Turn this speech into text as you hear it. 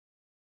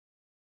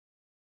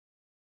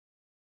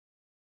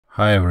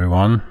Hi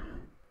everyone,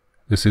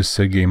 this is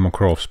Sergey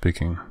Mokrov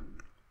speaking.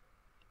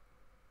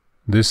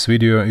 This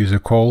video is a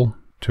call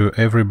to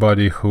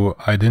everybody who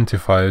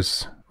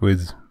identifies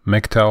with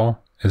MGTOW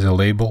as a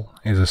label,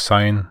 as a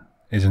sign,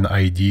 as an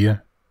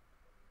idea,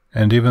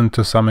 and even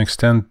to some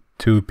extent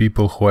to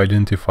people who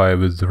identify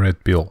with the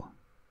red pill.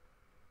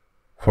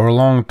 For a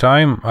long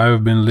time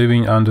I've been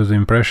living under the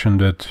impression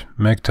that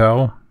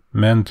MGTOW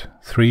meant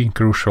three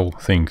crucial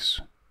things.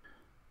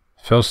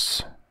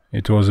 First,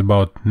 it was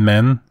about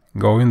men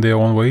going their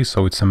own way,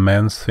 so it's a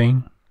man's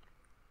thing.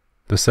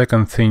 The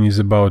second thing is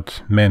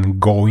about men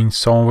going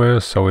somewhere,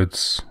 so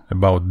it's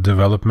about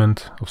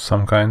development of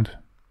some kind.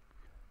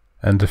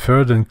 And the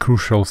third and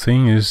crucial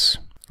thing is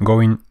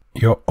going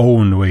your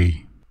own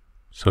way.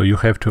 So you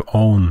have to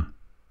own.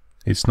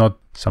 It's not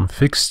some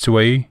fixed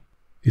way,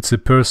 it's a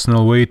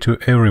personal way to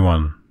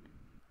everyone.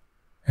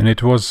 And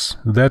it was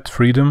that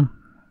freedom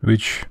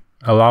which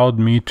allowed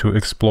me to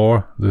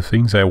explore the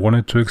things I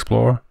wanted to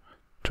explore,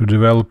 to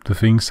develop the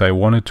things I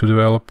wanted to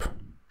develop,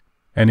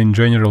 and in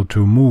general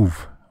to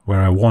move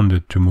where I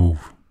wanted to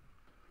move.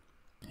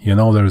 You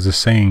know, there's a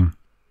saying,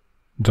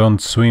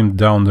 don't swim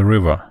down the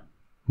river,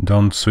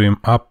 don't swim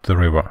up the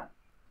river,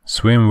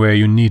 swim where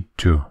you need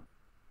to.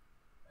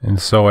 And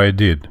so I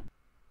did.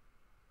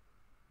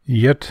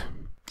 Yet,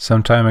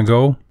 some time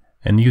ago,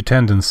 a new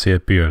tendency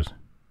appeared.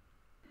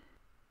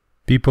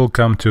 People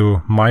come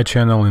to my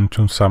channel and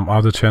to some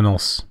other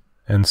channels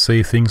and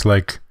say things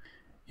like,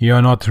 "You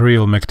are not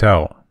real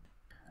MGTOW."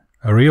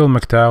 A real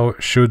MGTOW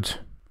should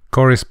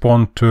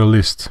correspond to a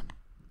list,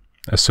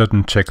 a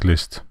certain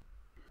checklist.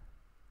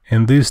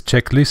 And these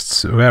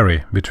checklists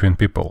vary between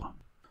people.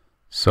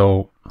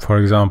 So, for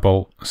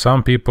example,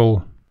 some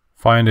people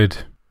find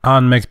it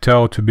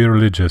un-MGTOW to be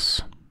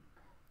religious.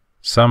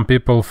 Some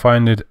people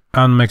find it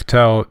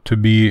un-MGTOW to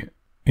be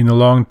in a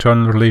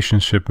long-term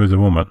relationship with a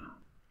woman.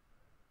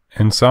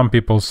 And some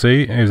people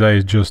say, as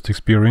I just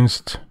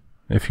experienced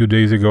a few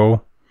days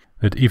ago,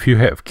 that if you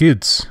have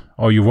kids,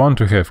 or you want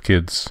to have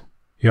kids,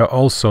 you are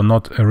also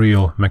not a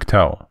real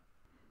MGTOW.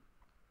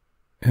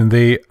 And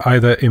they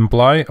either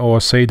imply or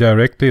say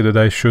directly that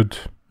I should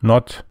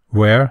not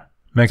wear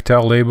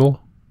MGTOW label,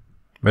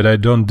 that I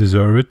don't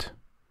deserve it,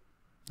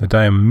 that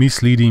I am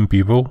misleading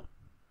people,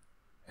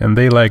 and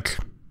they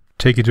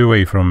take it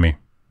away from me.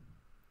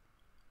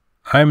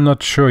 I'm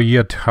not sure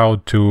yet how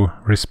to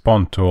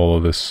respond to all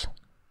of this.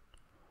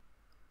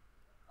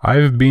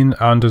 I've been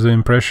under the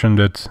impression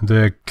that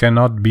there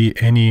cannot be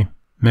any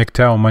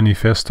MGTOW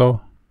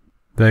manifesto,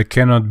 there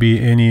cannot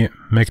be any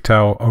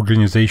MGTOW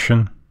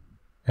organization,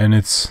 and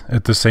it's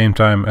at the same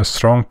time a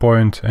strong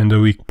point and a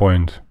weak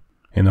point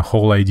in the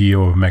whole idea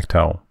of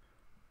MGTOW.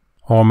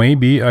 Or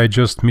maybe I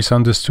just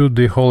misunderstood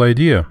the whole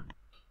idea.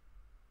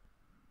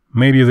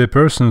 Maybe the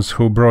persons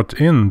who brought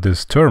in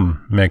this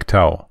term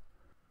MGTOW,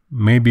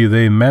 maybe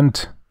they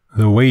meant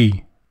the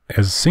way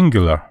as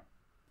singular,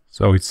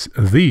 so it's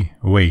the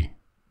way.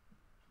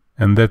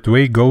 And that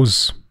way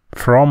goes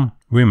from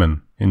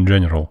women in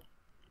general,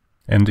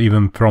 and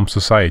even from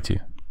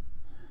society.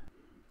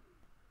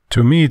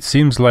 To me it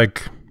seems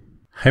like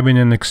having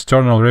an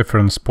external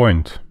reference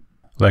point,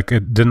 like a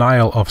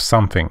denial of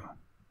something.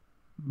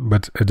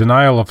 But a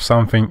denial of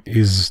something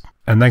is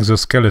an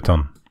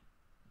exoskeleton.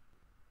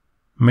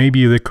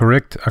 Maybe the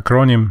correct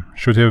acronym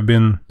should have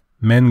been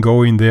men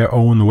going their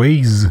own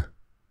ways,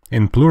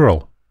 in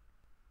plural.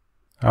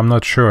 I'm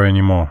not sure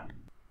anymore.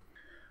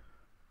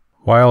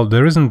 While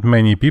there isn't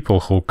many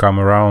people who come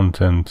around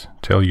and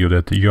tell you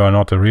that you are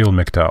not a real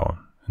MGTOW,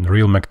 and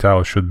real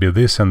MGTOW should be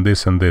this and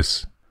this and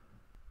this,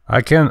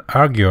 I can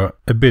argue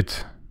a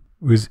bit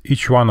with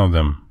each one of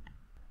them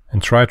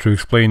and try to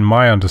explain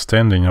my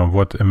understanding of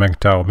what a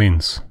MGTOW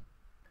means.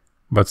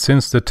 But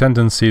since the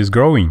tendency is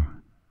growing,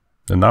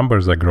 the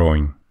numbers are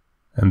growing,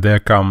 and there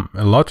come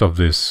a lot of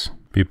these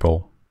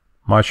people,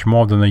 much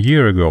more than a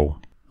year ago,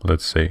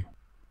 let's say,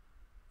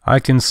 I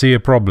can see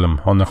a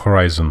problem on the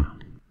horizon.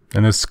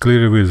 And it's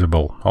clearly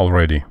visible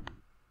already.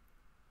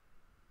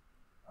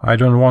 I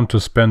don't want to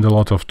spend a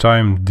lot of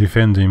time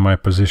defending my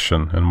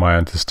position and my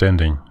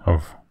understanding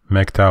of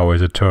MGTOW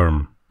as a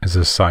term, as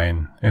a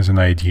sign, as an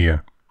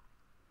idea.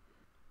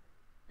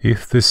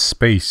 If this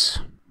space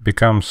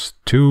becomes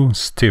too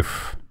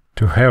stiff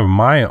to have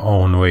my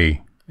own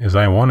way as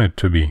I want it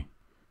to be,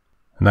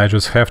 and I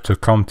just have to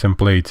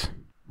contemplate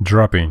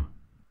dropping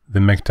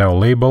the MGTOW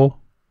label,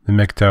 the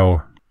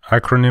MGTOW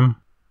acronym,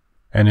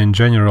 and in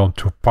general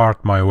to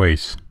part my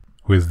ways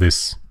with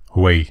this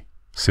way,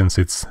 since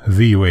it's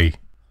the way,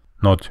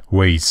 not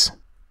ways.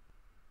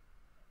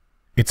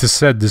 It's a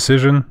sad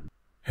decision,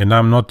 and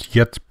I'm not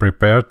yet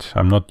prepared,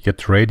 I'm not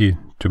yet ready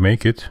to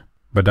make it,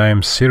 but I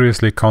am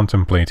seriously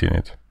contemplating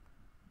it.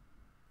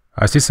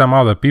 I see some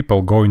other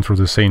people going through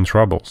the same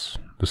troubles,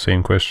 the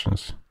same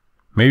questions.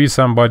 Maybe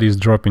somebody is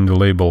dropping the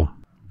label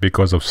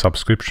because of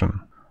subscription,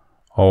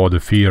 or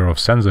the fear of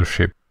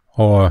censorship,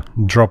 or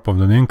drop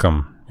of an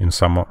income in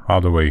some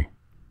other way.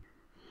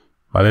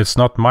 But it's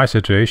not my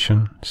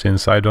situation,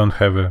 since I don't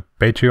have a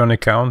Patreon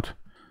account,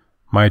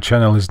 my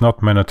channel is not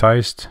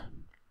monetized,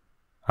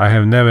 I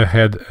have never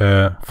had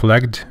a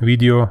flagged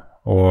video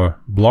or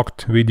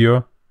blocked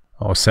video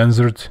or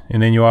censored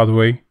in any other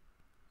way.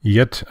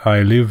 Yet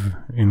I live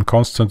in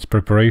constant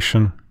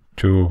preparation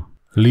to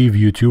leave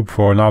YouTube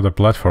for another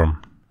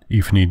platform,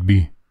 if need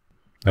be.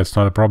 That's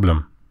not a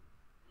problem.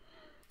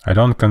 I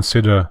don't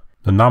consider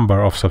the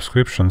number of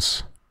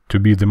subscriptions to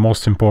be the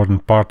most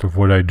important part of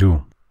what I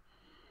do.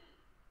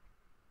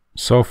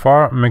 So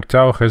far,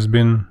 MGTOW has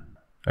been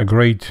a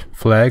great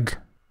flag,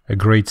 a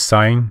great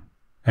sign,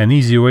 an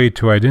easy way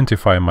to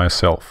identify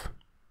myself,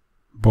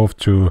 both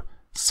to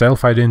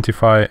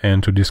self-identify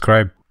and to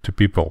describe to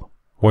people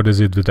what is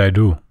it that I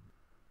do.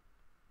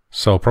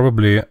 So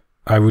probably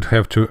I would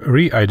have to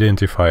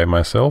re-identify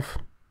myself.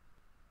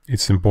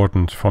 It's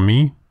important for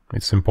me,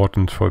 it's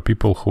important for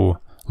people who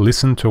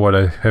listen to what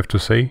I have to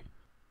say,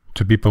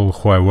 to people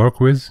who I work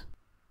with.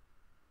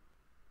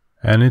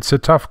 And it's a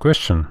tough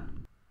question.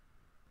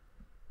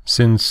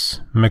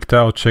 Since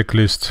MGTOW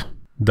checklist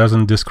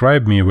doesn't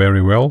describe me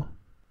very well,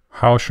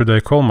 how should I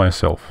call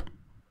myself?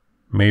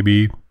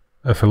 Maybe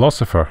a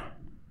philosopher,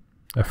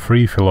 a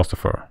free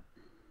philosopher.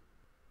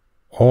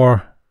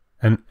 Or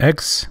an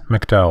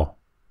ex-MGTOW,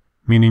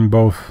 meaning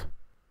both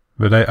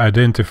that I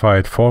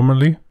identified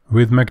formally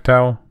with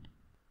MGTOW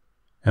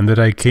and that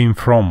I came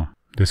from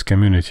this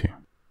community.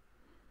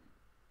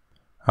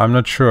 I'm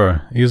not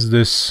sure, is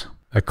this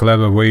a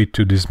clever way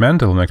to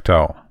dismantle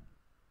MGTOW?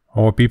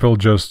 Or people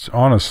just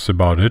honest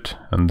about it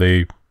and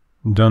they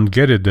don't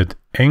get it that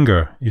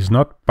anger is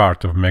not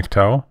part of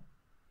MGTOW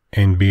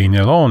and being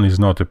alone is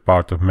not a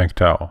part of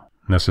MGTOW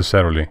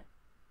necessarily.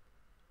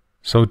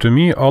 So to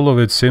me all of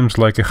it seems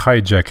like a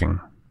hijacking.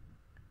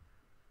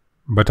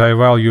 But I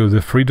value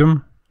the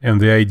freedom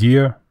and the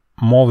idea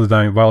more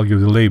than I value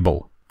the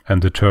label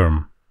and the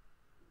term.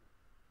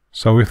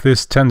 So if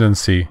this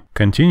tendency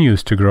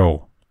continues to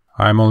grow,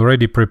 I'm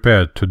already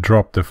prepared to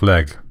drop the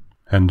flag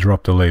and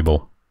drop the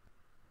label.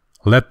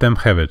 Let them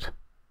have it.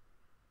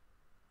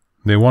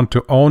 They want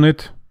to own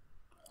it,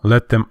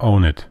 let them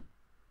own it.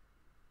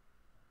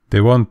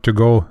 They want to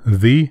go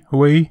the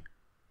way,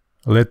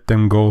 let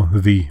them go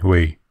the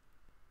way.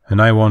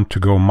 And I want to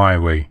go my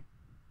way.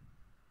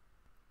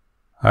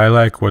 I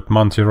like what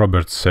Monty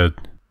Roberts said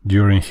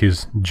during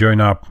his Join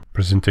Up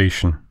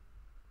presentation.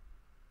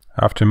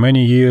 After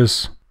many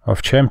years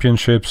of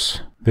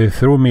championships, they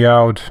threw me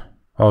out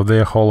of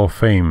their Hall of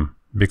Fame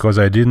because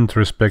I didn't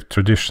respect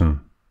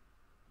tradition.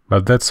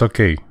 But that's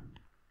okay.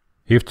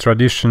 If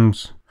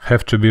traditions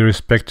have to be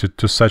respected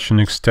to such an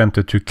extent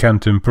that you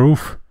can't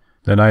improve,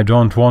 then I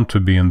don't want to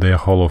be in their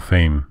Hall of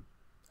Fame.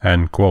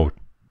 End quote.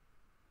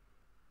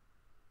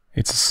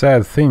 It's a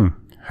sad thing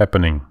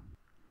happening.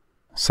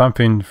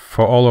 Something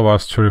for all of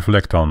us to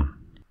reflect on.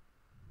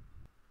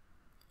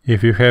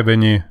 If you have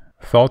any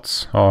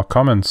thoughts or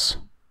comments,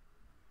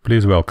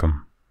 please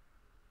welcome.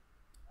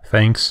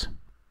 Thanks.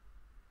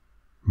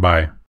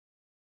 Bye.